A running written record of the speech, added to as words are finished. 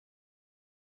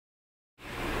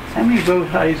How many bow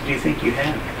ties do you think you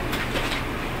have?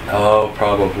 Oh,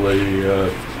 probably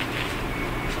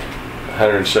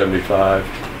 175.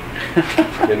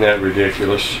 Isn't that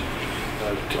ridiculous?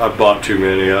 I bought too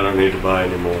many. I don't need to buy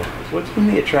any more. What's been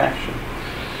the attraction?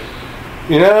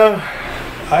 You know,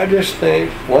 I just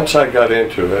think once I got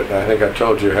into it, I think I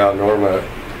told you how Norma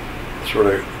sort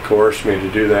of coerced me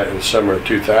to do that in the summer of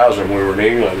 2000. We were in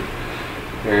England,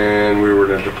 and we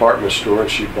were in a department store,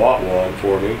 and she bought one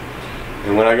for me.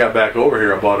 And when I got back over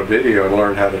here, I bought a video and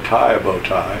learned how to tie a bow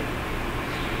tie.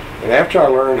 And after I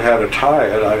learned how to tie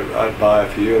it, I'd buy a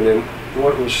few. And then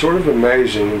what was sort of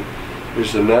amazing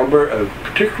is the number of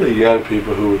particularly young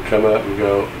people who would come up and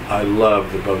go, I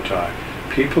love the bow tie.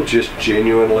 People just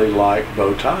genuinely like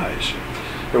bow ties.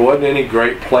 There wasn't any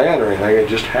great plan or anything, it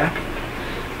just happened.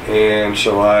 And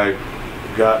so I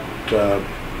got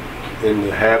in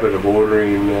the habit of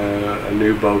ordering a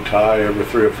new bow tie every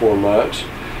 3 or 4 months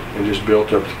and just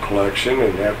built up the collection.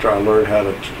 And after I learned how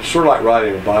to, sort of like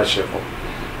riding a bicycle,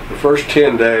 the first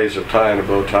 10 days of tying a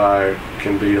bow tie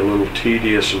can be a little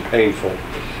tedious and painful.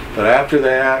 But after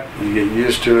that, you get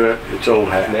used to it, it's old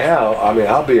hat. Now, I mean,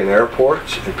 I'll be in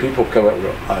airports and people come up and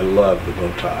go, I love the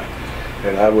bow tie.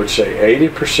 And I would say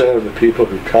 80% of the people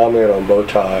who comment on bow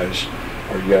ties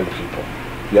are young people.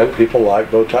 Young people like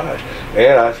bow ties.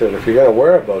 And I said, if you're going to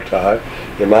wear a bow tie,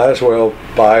 you might as well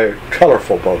buy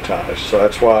colorful bow ties. So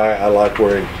that's why I like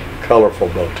wearing colorful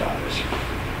bow ties.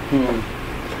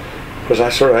 Because I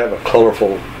sort of have a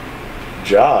colorful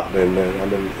job, and I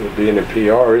mean, being in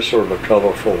PR is sort of a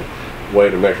colorful way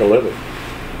to make a living.